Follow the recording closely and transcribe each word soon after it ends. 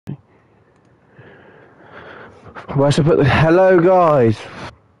Where should I put the hello guys?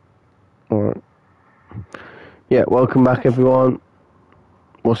 Alright. Yeah, welcome back everyone.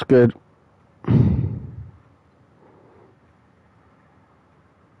 What's good?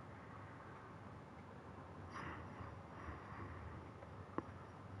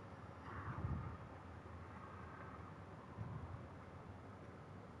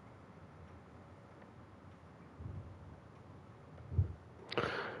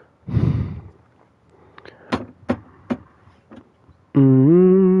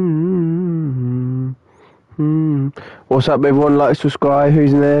 What's up everyone? Like, subscribe,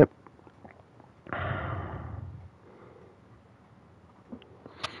 who's in there?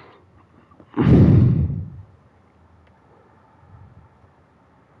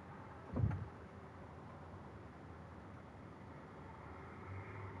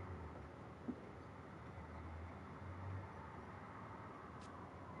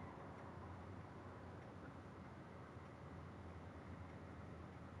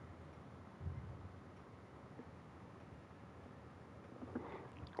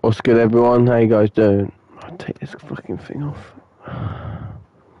 What's good everyone? How you guys doing? I'll take this fucking thing off.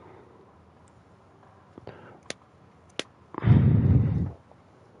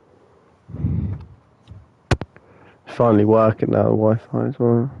 It's finally working now, the Wi-Fi as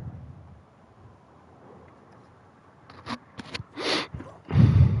well.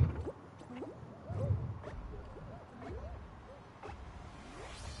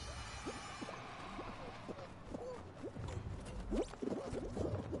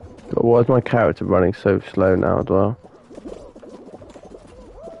 God, why is my character running so slow now as well?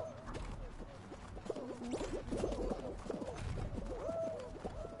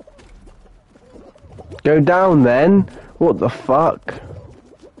 Go down then! What the fuck?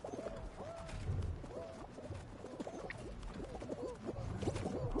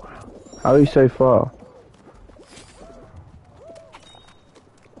 How are you so far?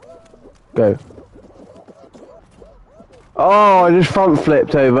 Go. Oh, I just front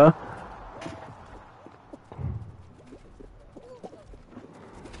flipped over.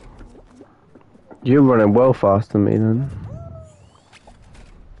 You're running well faster than me then.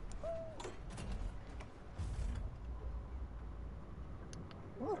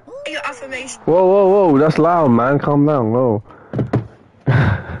 Your affirmation. Whoa, whoa, whoa, that's loud, man. Calm down, whoa.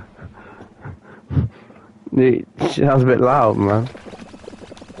 It sounds a bit loud, man.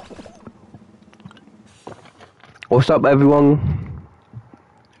 What's up, everyone?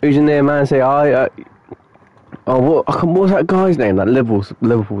 Who's in there, man? Say hi. What was that guy's name? That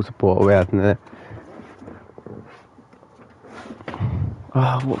Liverpool supporter we had in there.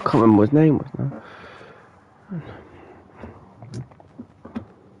 Oh, what? I can't remember what his name was now.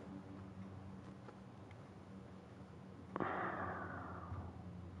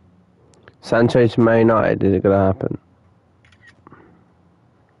 Sancho to Man United, is it gonna happen?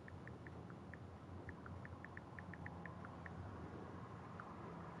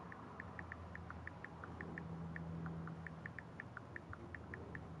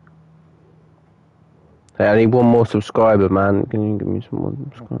 Hey, I need one more subscriber, man. Can you give me some more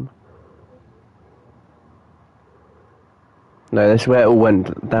subscribers? No, that's where it all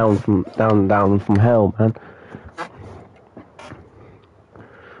went down from hell, man.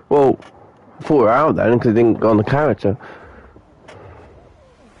 Well, I thought we were out then because it didn't go on the character.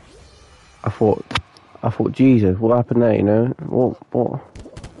 I thought, Jesus, what happened there? You know, what?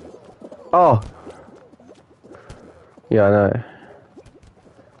 Oh, yeah, I know.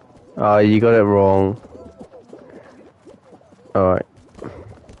 Oh, you got it wrong. All right,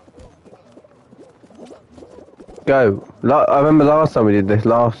 go. I remember last time we did this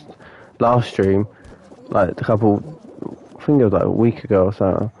last stream, like I think it was like a week ago or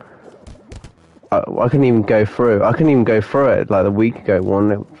so. I couldn't even go through. I couldn't even go through it like a week ago.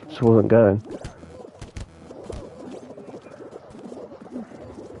 One, it just wasn't going.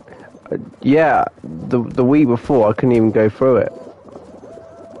 Yeah, the week before I couldn't even go through it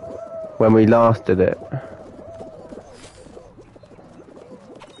when we last did it.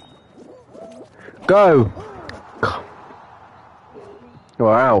 Go!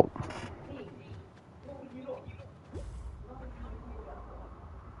 You're out.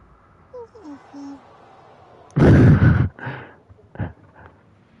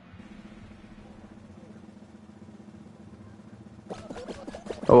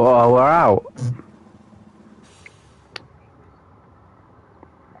 Oh, we're out.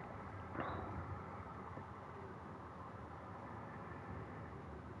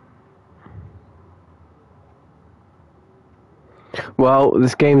 Well,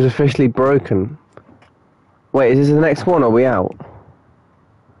 this game's officially broken. Wait, is this the next one or are we out?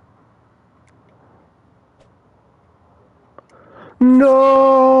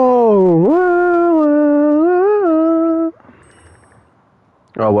 No!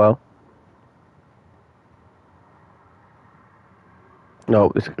 Oh well.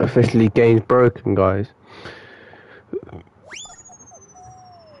 No, it's officially game's broken, guys.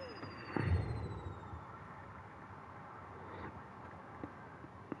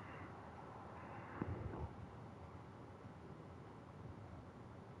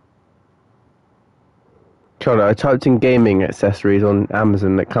 Charlie, I typed in gaming accessories on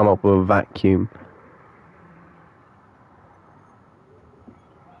Amazon that come up with a vacuum.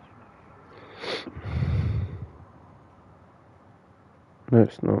 No,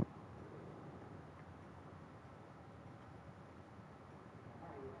 it's not.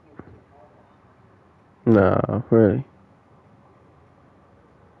 No, really.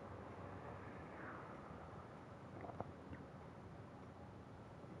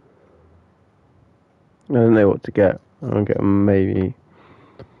 I don't know what to get. I'll get maybe.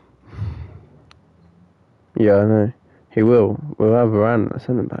 Yeah, I know. He will. We'll have Varane at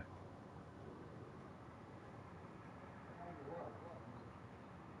centre back.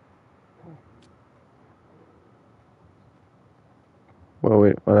 Well,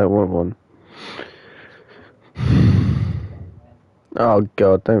 I don't want one. Oh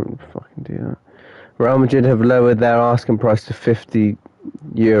God, don't fucking do that. Real Madrid have lowered their asking price to €50,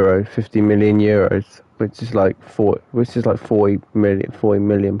 50 million euros, which is like 40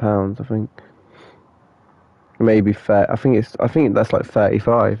 million pounds, I think. Maybe I think that's like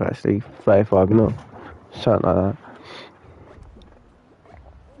 35 actually, 35 not something like that.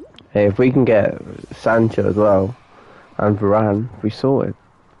 Hey, if we can get Sancho as well and Varane, we sorted.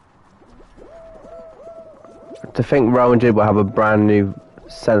 To think Real Madrid will have a brand new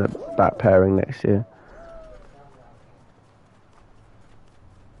centre back pairing next year.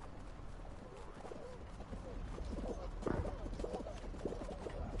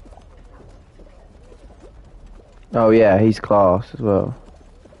 Oh yeah, he's class as well.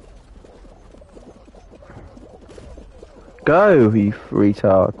 Go, you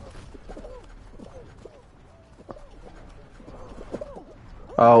retard.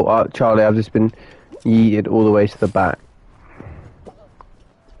 Oh, Charlie, I've just been yeeted all the way to the back.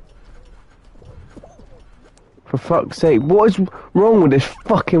 For fuck's sake, what is wrong with this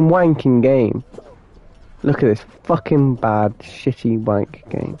fucking wanking game? Look at this fucking bad, shitty wank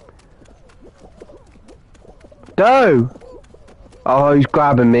game. Go! Oh, he's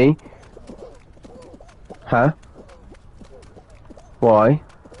grabbing me. Huh? Why?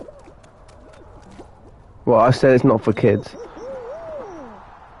 Well, I said it's not for kids.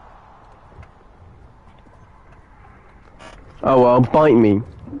 Oh well, bite me.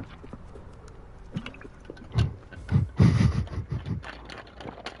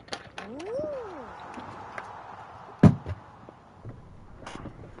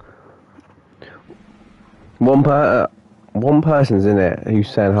 One person's in it who's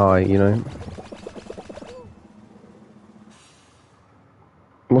saying hi, you know.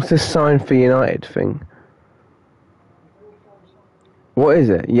 What's this sign for United thing? What is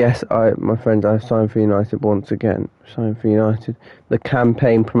it? Yes, my friend, I've signed for United once again. Signed for United. The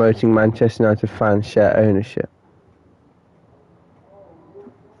campaign promoting Manchester United fans share ownership.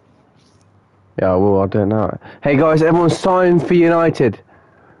 Yeah, well, I don't know. Hey guys, everyone sign for United.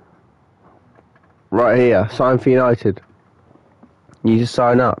 Right here, sign for United. You just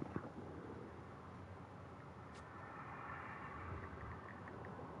sign up.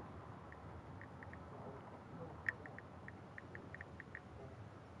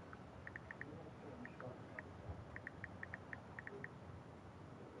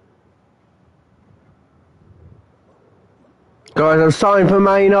 Guys, I'm signing for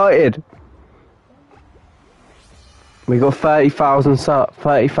Man United. We got 30,000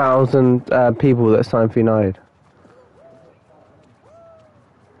 people that signed for United.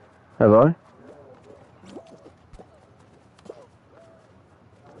 Have I?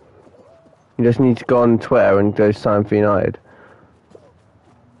 You just need to go on Twitter and go sign for United.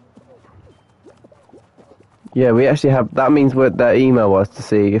 Yeah, we actually have. That means what their email was to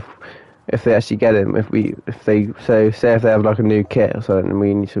see if they actually get him. If they say if they have like a new kit or something,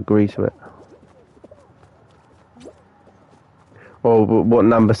 we need to agree to it. Or what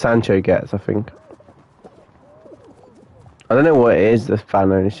number Sancho gets, I think. I don't know what it is, the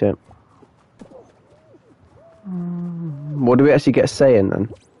fan ownership. What do we actually get saying then?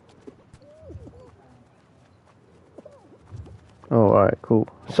 Oh, alright, cool.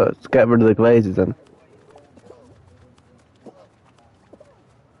 So let's get rid of the Glazers then.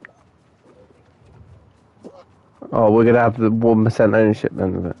 Oh, we're gonna have the 1% ownership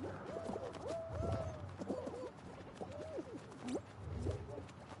then of it.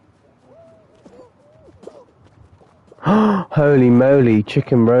 Holy moly,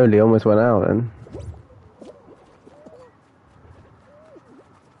 chicken roly almost went out then.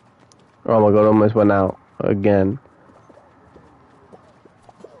 Oh my god, almost went out again.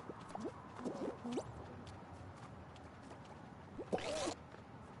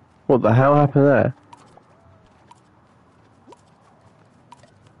 What the hell happened there?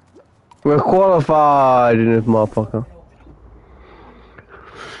 We're qualified in this motherfucker.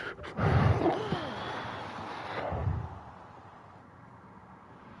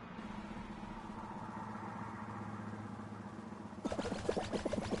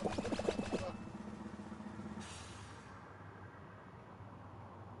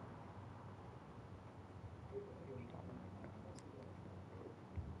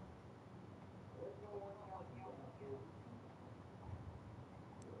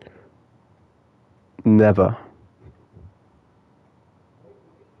 Never.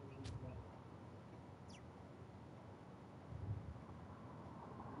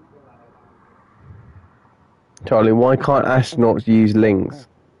 Charlie, why can't astronauts use links?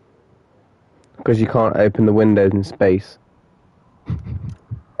 Because you can't open the windows in space.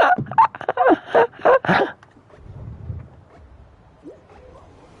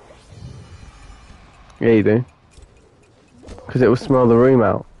 Yeah, you do. Because it will smell the room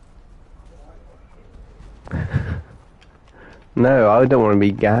out. No, I don't want to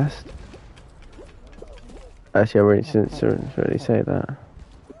be gassed. Actually, I really shouldn't really say that.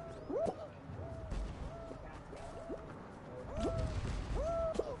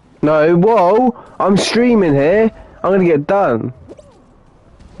 No, whoa! I'm streaming here. I'm gonna get done.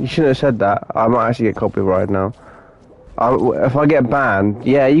 You shouldn't have said that. I might actually get copyrighted now. If I get banned,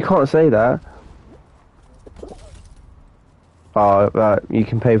 yeah, you can't say that. Oh, you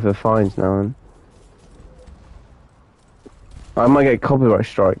can pay for the fines now. And I might get copyright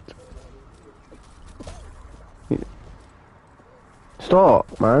striked.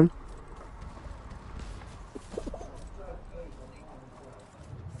 Stop, man.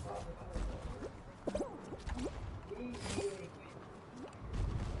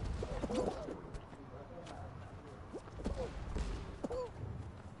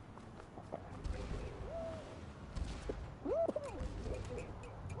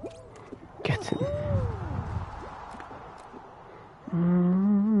 Get it.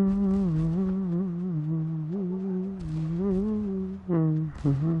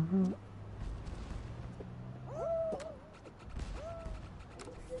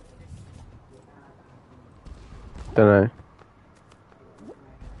 Don't know.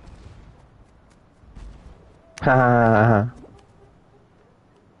 Ha ha ha ha.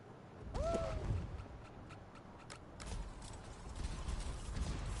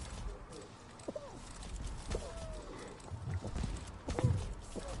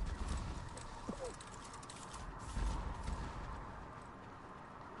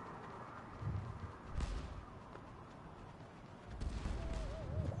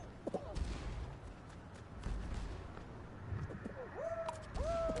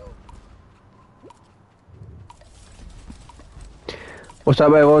 What's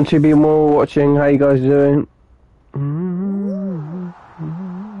up, everyone? 2B more watching. How you guys doing?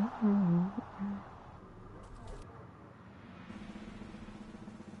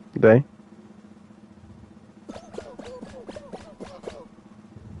 Day.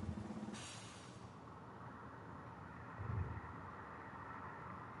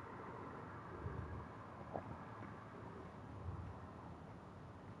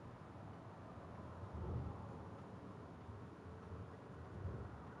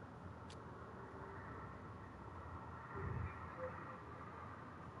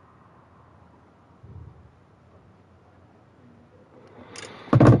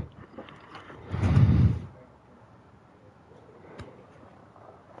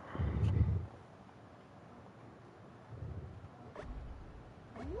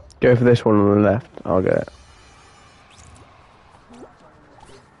 Go for this one on the left. I'll get it.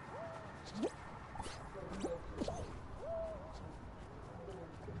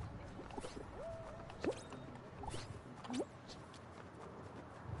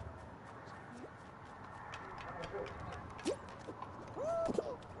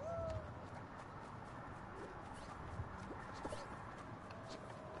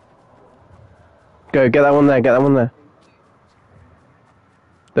 Go, get that one there, get that one there.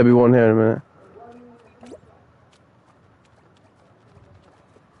 There'll be one here in a minute.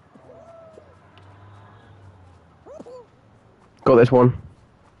 Got this one.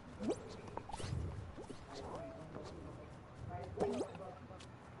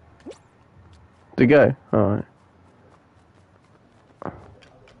 To go? Alright.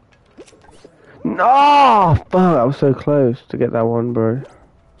 Oh, fuck, I was so close to get that one, bro.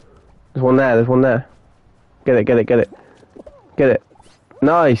 There's one there, there's one there. Get it, get it, get it. Get it.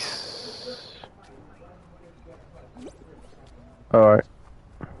 Nice. Alright.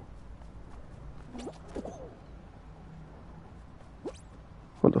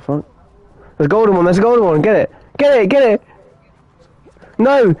 What the fuck? There's a golden one, there's a golden one, get it! Get it, get it!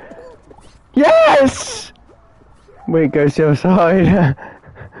 No! Yes! Wait, goes to the other side.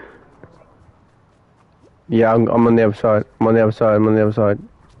 Yeah, I'm on the other side. I'm on the other side, I'm on the other side.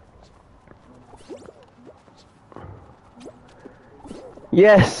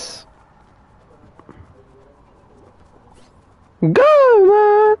 Yes!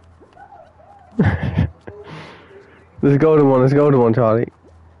 Go, man! There's a golden one, there's a golden one, Charlie.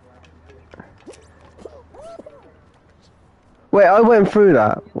 Wait, I went through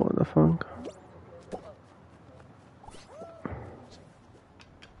that. What the fuck?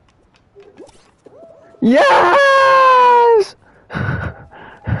 Yes!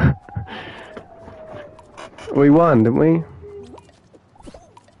 We won, didn't we?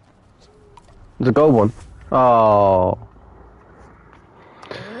 There's a gold one. Oh.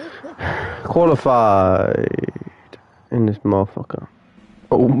 Qualified. In this motherfucker.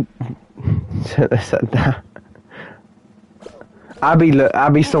 Oh. Said that.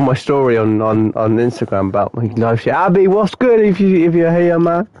 Abby saw my story on Instagram about my live shit. Abby, what's good if you're here,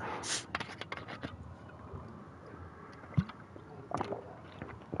 man?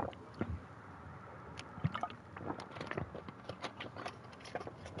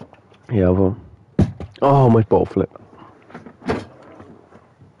 Yeah, well. Oh, my ball flip.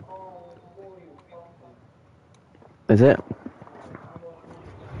 Is it?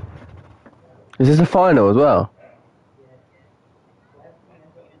 Is this a final as well?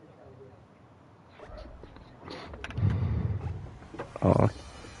 Oh.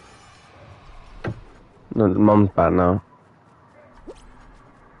 No, the mum's bad now.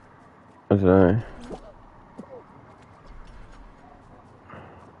 I don't know.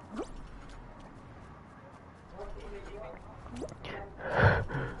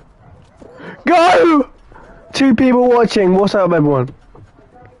 Go! 2 people watching. What's up, everyone?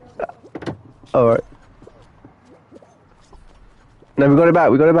 Alright. No, we got it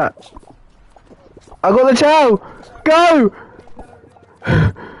back. We got it back. I got the towel! Go!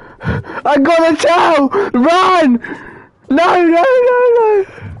 I got the towel! Run! No, no, no, no!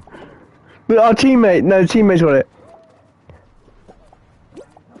 But our teammate, no, the teammate's got it.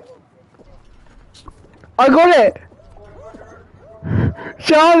 I got it!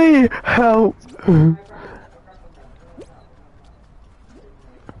 Charlie, help!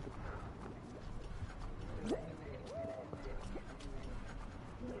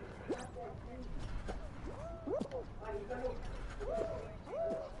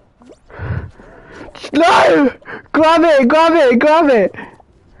 No! Grab it! Grab it! Grab it!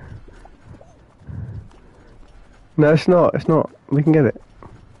 No, it's not. It's not. We can get it.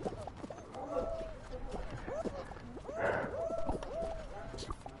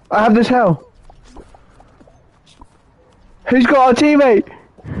 I have the towel. Who's got our teammate?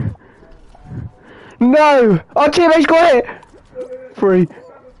 No! Our teammate's got it! 3,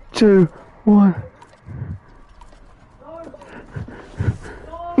 2, 1.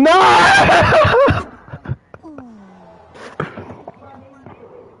 No!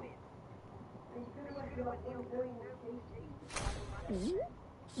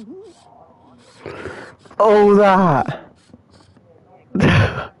 Oh, that!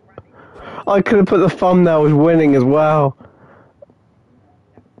 I could have put the thumbnail as winning as well.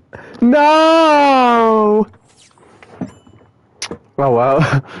 No! Oh well.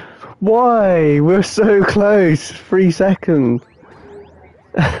 Why? We're so close. 3 seconds.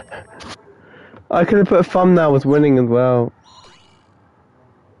 I could have put a thumbnail as winning as well.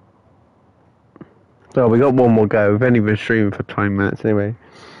 Oh, we got one more go. We've only been streaming for 20 minutes anyway.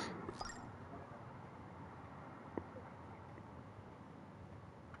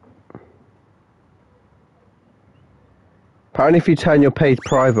 Apparently if you turn your page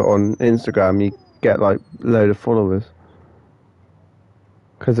private on Instagram, you get like a load of followers.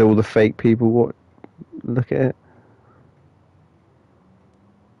 Because all the fake people look at it.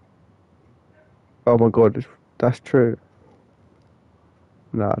 Oh my god, that's true.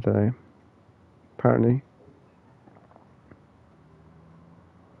 No, I don't know. Apparently.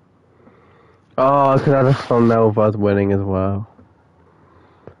 Oh, I could have a thumbnail of us winning as well.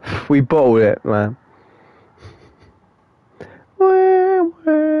 We bottled it, man.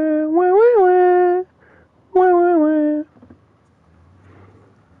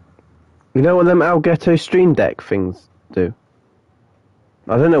 You know what them Elgato Stream Deck things do?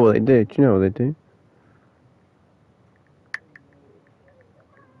 I don't know what they do. Do you know what they do?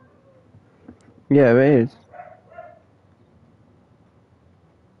 Yeah, it is.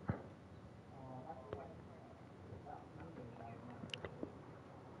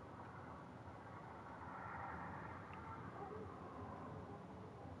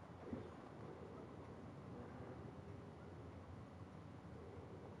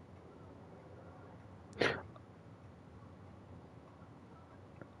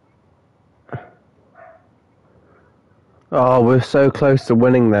 Oh, we're so close to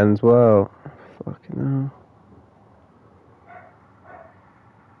winning then as well. Fucking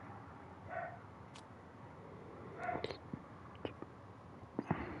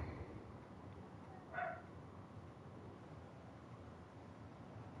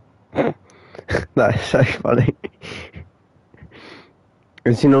hell. That is so funny.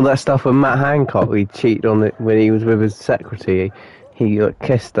 Have you seen all that stuff with Matt Hancock? He cheated on it when he was with his secretary. He like,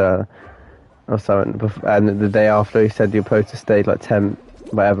 kissed her or something, and the day after he said you're supposed to stay like 10,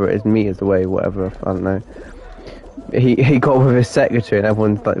 whatever it is, meters away, whatever, I don't know. He got with his secretary and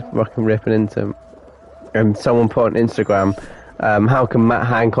everyone's like fucking ripping into him. And someone put on Instagram, how can Matt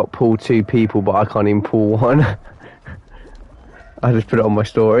Hancock pull 2 people but I can't even pull one? I just put it on my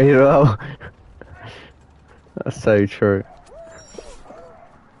story as well. That's so true.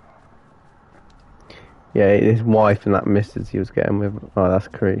 Yeah, his wife and that missus he was getting with. Oh, that's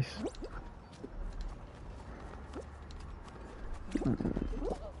crease.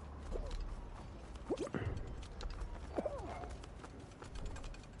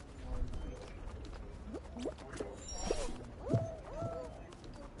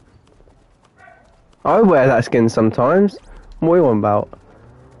 I wear that skin sometimes. What are you on about?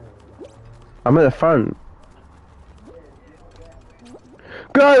 I'm at the front.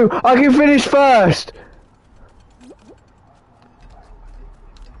 Go! I can finish first!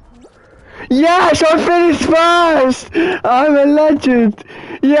 Yes! I finished first! I'm a legend!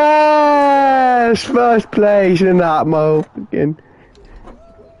 Yes! First place in that motherfucking...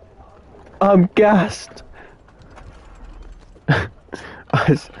 I'm gassed. I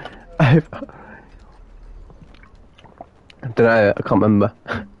don't know, I can't remember.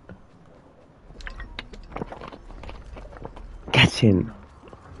 Get in.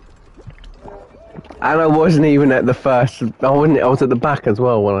 And I wasn't even at the first. I was at the back as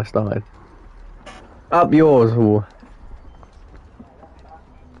well when I started. Up yours. Or...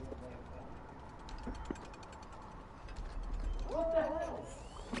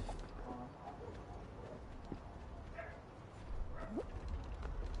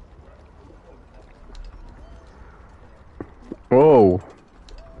 Oh,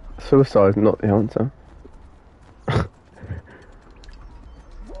 suicide's not the answer.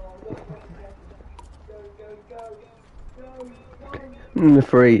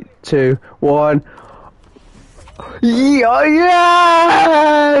 Three, two, one. Yeah,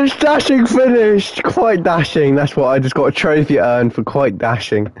 yes! Dashing finished! Quite dashing. That's what I just got a trophy earned for quite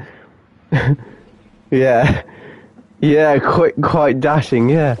dashing. Yeah. Yeah, quite dashing,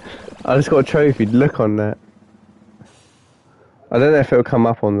 yeah. I just got a trophy. Look on that. I don't know if it'll come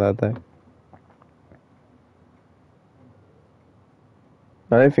up on that though.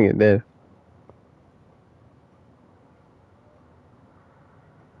 I don't think it did.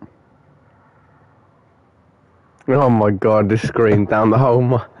 Oh my god, this screen down the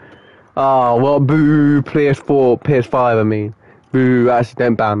whole... Oh, well, boo, PS4, PS5, I mean. Boo, actually,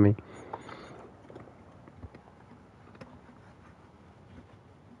 don't ban me.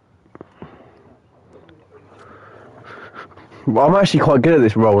 Well, I'm actually quite good at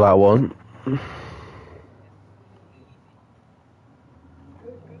this rollout one.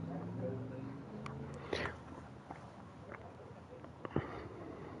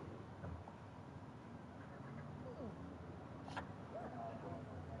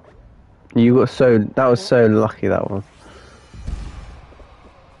 You got so... That was so lucky, that one.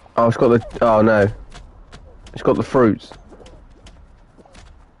 Oh, it's got the... Oh, no. It's got the fruits.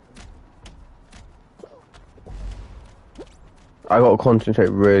 I got to concentrate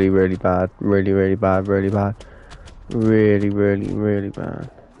really, really bad. Really, really bad, really bad. Really, really, really bad.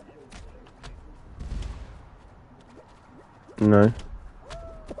 No.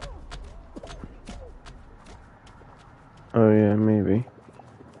 Oh, yeah, maybe.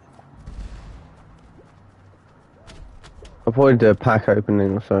 I'll probably do a pack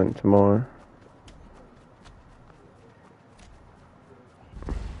opening or something tomorrow.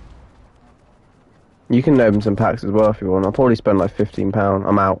 You can open some packs as well if you want. I'll probably spend like £15.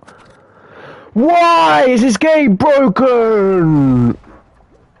 I'm out. Why is this game broken?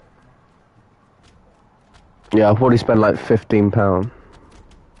 Yeah, I'll probably spend like £15.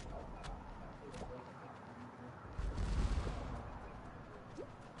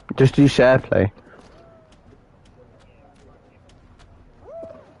 Just do share play.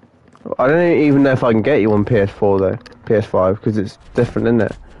 I don't even know if I can get you on PS4 though, PS5, because it's different, isn't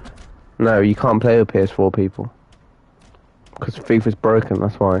it? No, you can't play with PS4 people. Because FIFA's broken,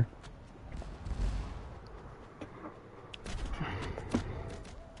 that's why.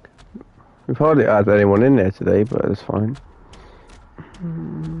 We've hardly had anyone in there today, but it's fine.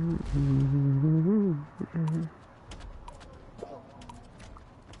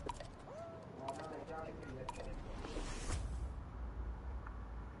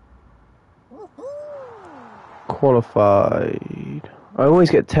 Qualified. I always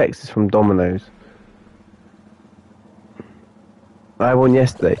get texts from Domino's. I had one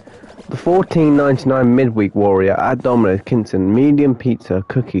yesterday. The $14.99 midweek warrior at Domino's Kingston, medium pizza,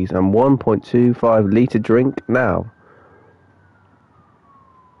 cookies, and 1.25 litre drink now.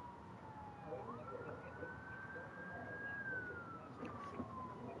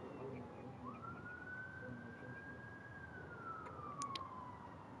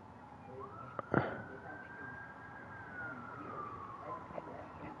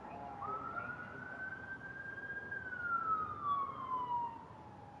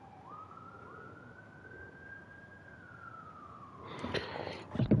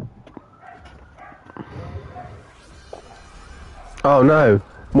 Oh no!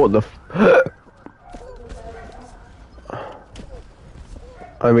 What the f-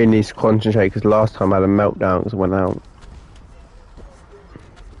 I really need to concentrate because last time I had a meltdown because I went out.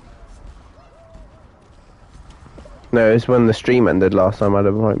 No, it's when the stream ended last time I had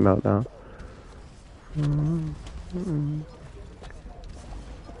a right meltdown.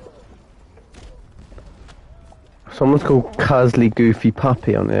 Someone's called Cusley Goofy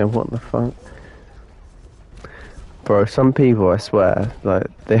Puppy on here, what the fuck? Bro, some people, I swear, like,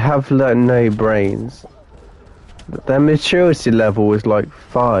 they have like no brains. Their maturity level is like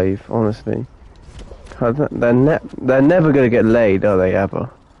 5, honestly. They're never gonna get laid, are they, ever?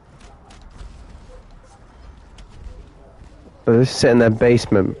 They're just sitting in their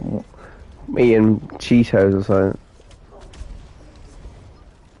basement eating Cheetos or something.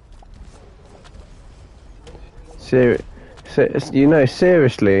 You know,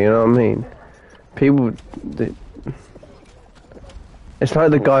 seriously, you know what I mean? People, it's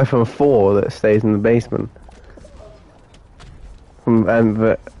like the guy from 4 that stays in the basement. From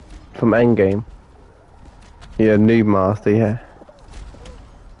Endgame. Yeah, Noob Master, yeah.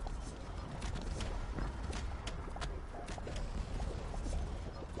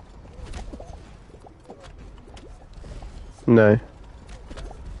 No.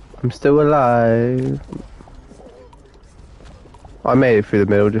 I'm still alive. I made it through the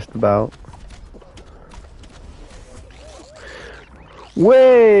middle just about.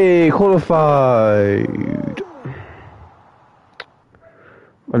 Way qualified.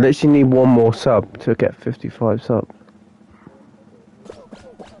 I literally need one more sub to get 55 subs.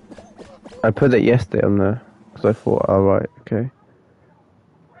 I put it yesterday on there because I thought, oh right, okay.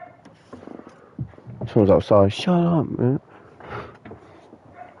 Someone's outside. Shut up, man.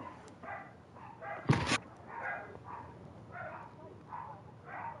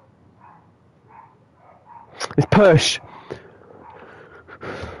 It's push.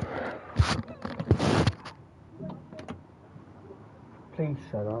 Please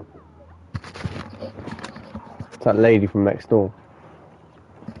shut up. It's that lady from next door.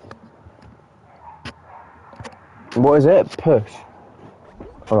 What is it? Push.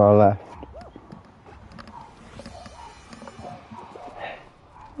 On our left.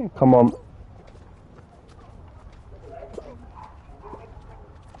 Come on.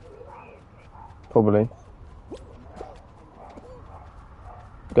 Probably.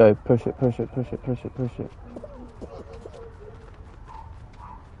 Go. Push it, push it, push it, push it, push it.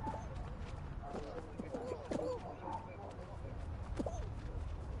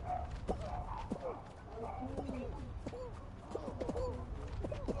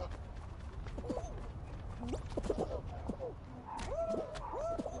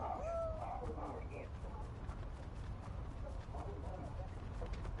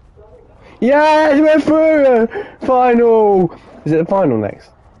 Yes, we're through! Final! Is it the final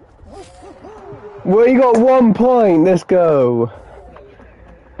next? We got 1 point, let's go!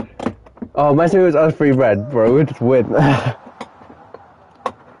 Oh, imagine it was us 3 red, bro, we'd just win.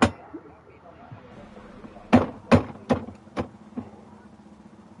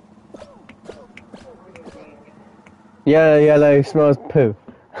 Yellow smells poo.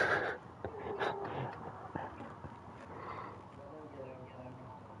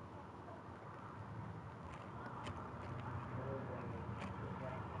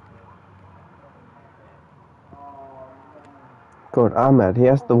 God, Ahmed, he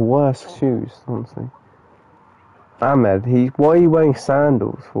has the worst shoes, honestly. Ahmed, what are you wearing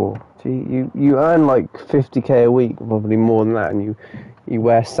sandals for? Gee, you earn like 50k a week, probably more than that, and you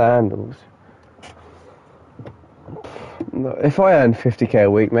wear sandals. If I earned 50k a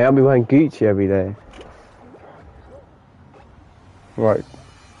week, mate, I'd be wearing Gucci every day. Right.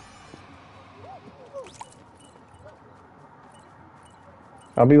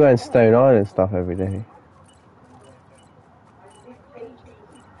 I'll be wearing Stone Island stuff every day.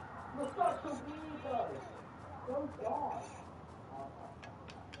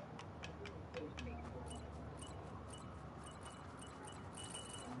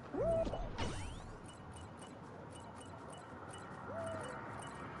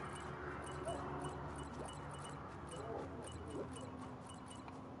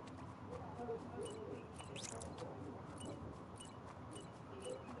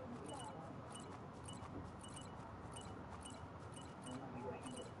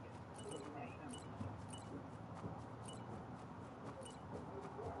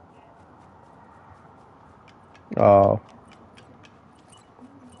 Oh.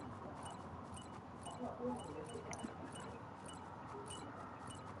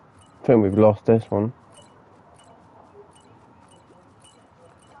 I think we've lost this one.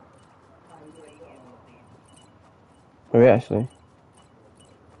 Are we actually?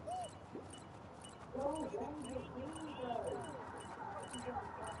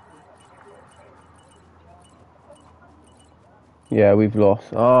 Yeah, we've lost.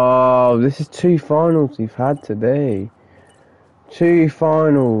 Oh, this is 2 finals we've had today. 2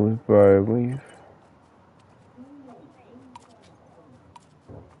 finals, bro.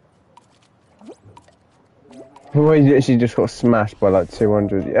 We literally just got smashed by like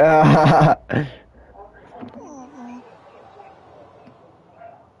 200. Yeah. I'm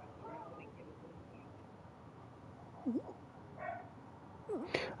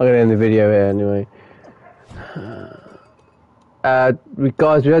gonna end the video here anyway.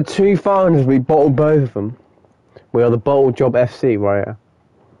 Guys, we had 2 finals. We bottled both of them. We are the Bottle Job FC right here.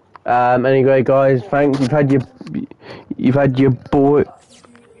 Anyway, guys, thanks. You've had your boy.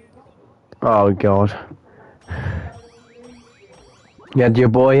 Oh God. You had your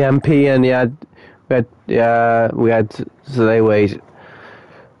boy MP, and we had Today Ways.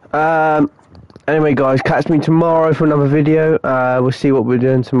 Anyway, guys, catch me tomorrow for another video. We'll see what we're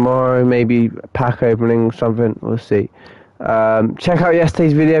doing tomorrow. Maybe a pack opening or something. We'll see. Check out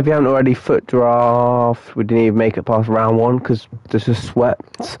yesterday's video if you haven't already. Foot draft. We didn't even make it past round 1 because there's just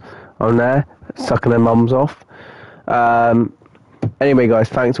sweats on there, sucking their mums off. Anyway, guys,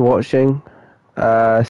 thanks for watching.